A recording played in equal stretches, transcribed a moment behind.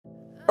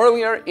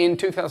Earlier in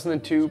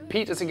 2002,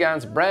 Peter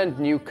Sagan's brand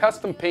new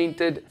custom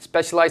painted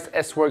specialized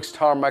S-Works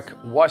Tarmac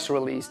was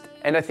released,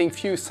 and I think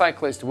few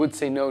cyclists would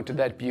say no to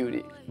that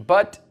beauty.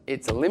 But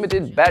it's a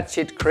limited,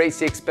 batshit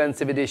crazy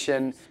expensive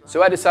edition,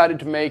 so I decided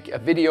to make a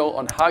video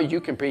on how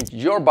you can paint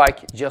your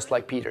bike just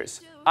like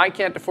Peter's. I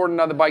can't afford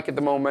another bike at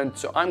the moment,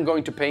 so I'm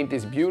going to paint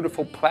this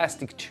beautiful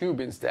plastic tube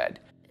instead.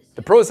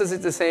 The process is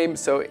the same,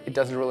 so it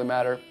doesn't really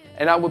matter.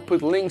 And I will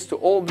put links to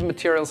all the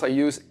materials I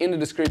use in the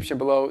description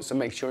below, so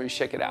make sure you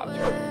check it out.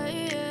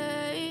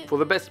 For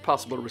the best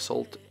possible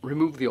result,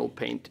 remove the old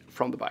paint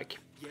from the bike.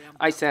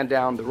 I sand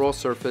down the raw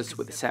surface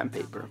with a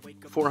sandpaper,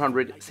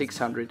 400,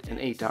 600 and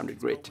 800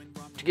 grit,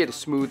 to get a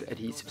smooth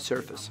adhesive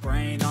surface.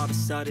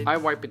 I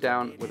wipe it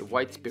down with a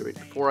white spirit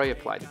before I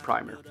apply the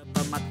primer.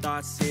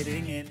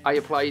 I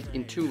apply it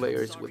in 2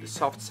 layers with a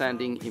soft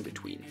sanding in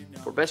between.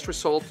 For best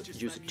result,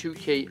 use a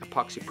 2K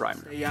epoxy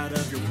primer.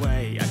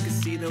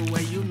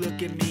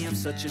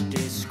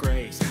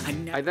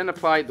 I then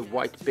apply the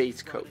white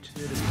base coat.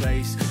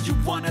 You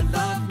wanna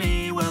love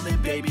me? Well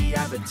then baby I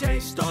have a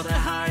taste. All the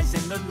highs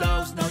and the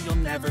lows, no you'll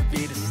never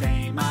be the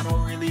same. I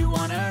don't really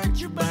wanna hurt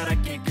you but I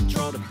can't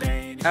control the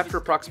pain. After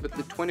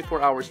approximately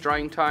 24 hours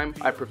drying time,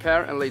 I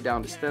prepare and lay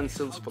down the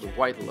stencils for the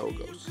white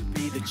logos.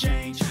 Be the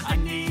change I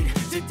need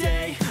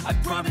today. I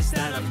promise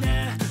that I've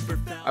never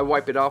felt. I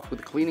wipe it off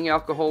with cleaning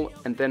alcohol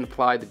and then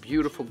apply the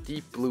beautiful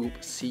deep blue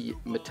sea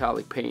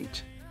metallic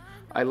paint.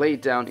 I lay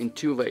it down in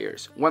 2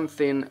 layers, one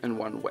thin and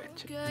one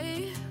wet.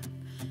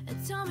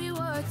 Tell me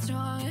what's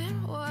wrong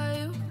and why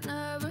you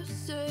never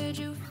said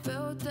you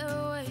felt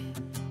that way.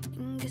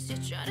 Guess you're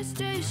trying to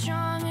stay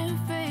strong and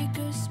fake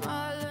a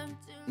smile.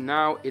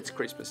 Now it's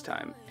Christmas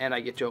time and I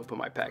get to open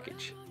my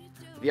package.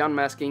 The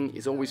unmasking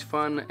is always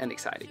fun and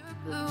exciting.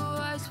 Blue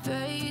eyes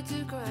fade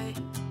to gray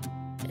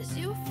as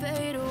you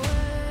fade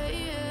away.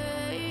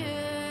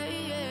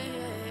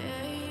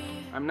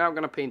 I'm now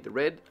gonna paint the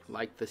red,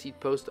 like the seat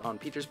post on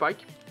Peter's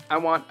bike. I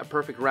want a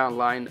perfect round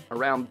line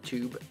around the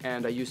tube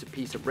and I use a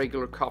piece of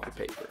regular copy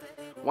paper.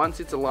 Once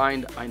it's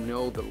aligned, I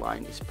know the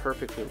line is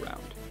perfectly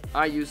round.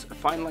 I use a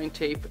fine line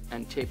tape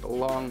and tape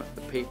along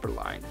the paper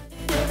line.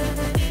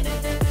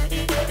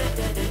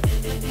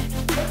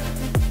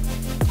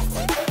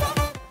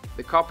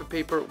 The copy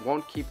paper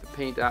won't keep the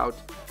paint out,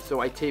 so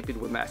I tape it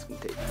with masking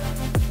tape.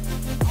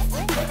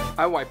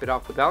 I wipe it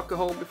off with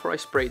alcohol before I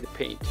spray the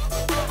paint.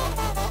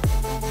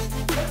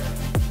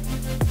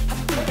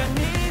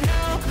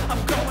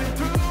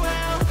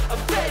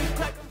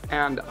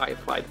 And I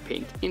apply the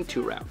paint in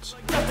 2 rounds.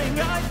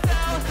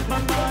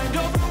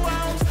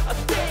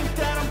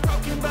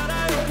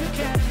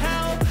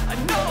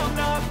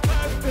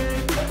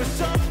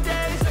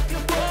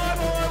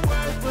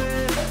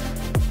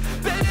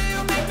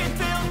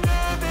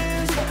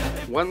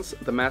 Once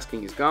the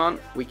masking is gone,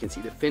 we can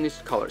see the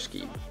finished color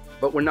scheme.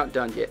 But we're not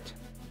done yet.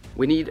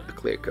 We need a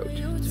clear coat.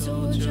 You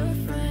told your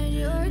friend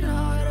you're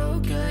not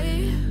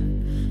okay.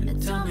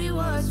 And tell me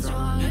what's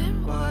wrong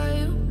and why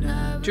you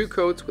never 2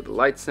 coats with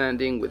light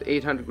sanding with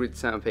 800 grit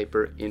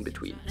sandpaper in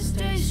between.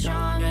 stay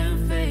strong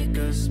and fake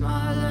a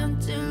smile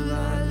until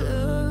I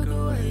look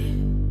away.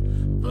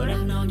 But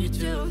I've known you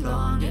too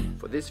long.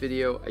 For this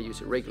video I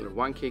use a regular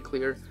 1K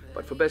clear,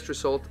 but for best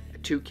result a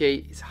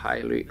 2K is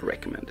highly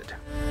recommended.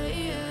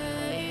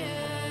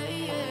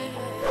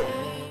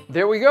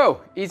 There we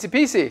go, easy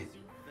peasy.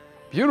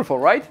 Beautiful,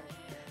 right?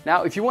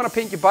 Now if you want to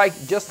paint your bike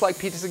just like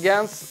Peter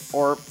Sagan's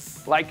or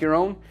like your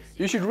own,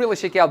 you should really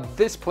check out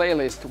this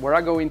playlist where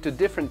I go into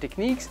different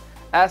techniques,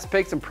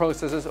 aspects and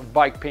processes of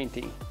bike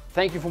painting.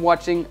 Thank you for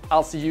watching.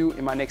 I'll see you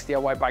in my next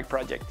DIY bike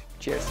project.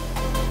 Cheers.